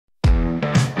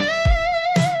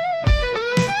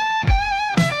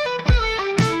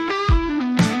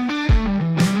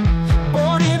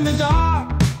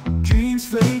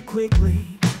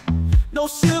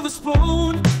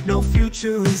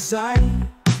future in sight.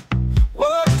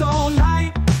 Worked all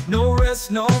night, no rest,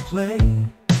 no play.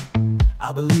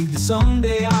 I believed that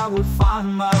someday I would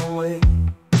find my way.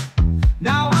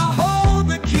 Now I hold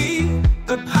the key,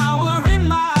 the power in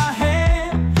my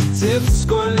hand.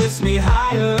 Tip-score lifts me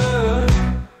higher.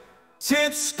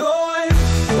 Tip-score,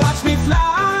 watch me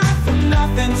fly from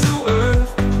nothing to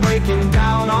earth, breaking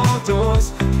down all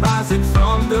doors, rising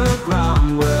from the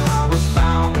ground where I was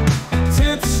found.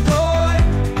 Tip-score,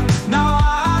 now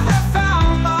I have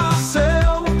found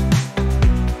myself.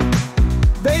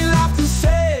 They laughed and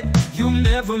said, you'll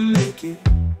never make it,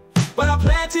 but I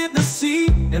planted the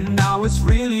seed and now it's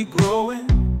really growing.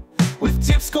 With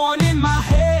Tip-score in my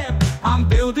hand, I'm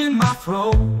building my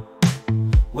throne.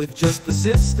 With just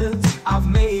persistence, I've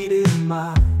made it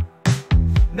mine.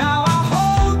 Now I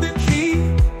hold the key,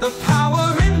 the power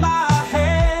in my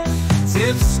hand.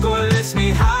 Tip-score lifts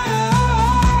me higher.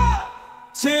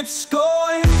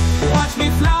 Tip-score, watch me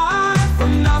fly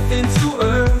from nothing to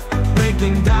earth,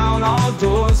 breaking down all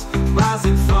doors,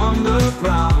 rising from the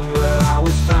ground where I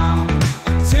was found.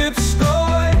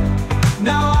 Tip-score,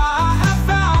 now I have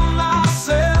found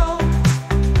myself.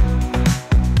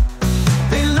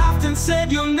 They laughed and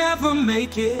said you'll never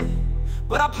make it,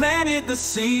 but I planted the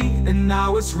seed and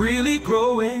now it's really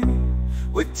growing.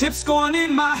 With Tip-score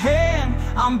in my hand,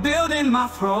 I'm building my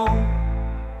throne.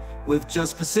 With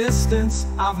just persistence,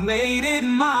 I've made it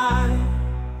mine.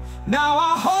 Now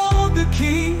I hold the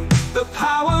key, the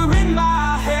power in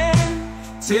my hand.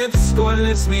 Tip-score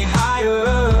lifts me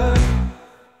higher.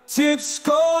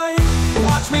 Tip-score,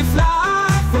 watch me fly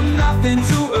from nothing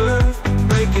to earth,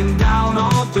 breaking down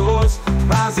all doors,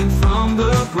 rising from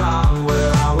the ground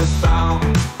where I was found.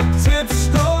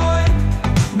 Tip-score,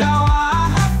 now I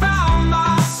have found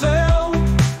myself.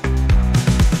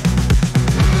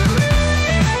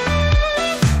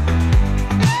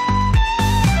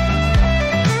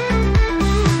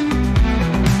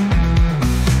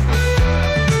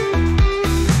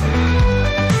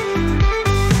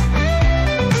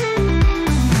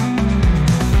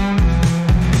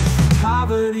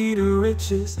 Poverty to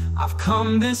riches, I've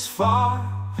come this far.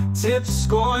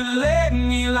 Tip-score led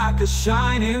me like a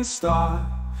shining star.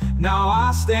 Now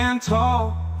I stand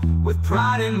tall, with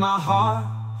pride in my heart.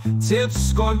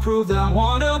 Tip-score proved that I'm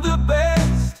one of the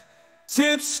best.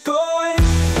 Tip-score,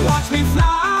 watch me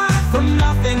fly from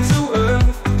nothing to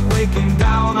earth,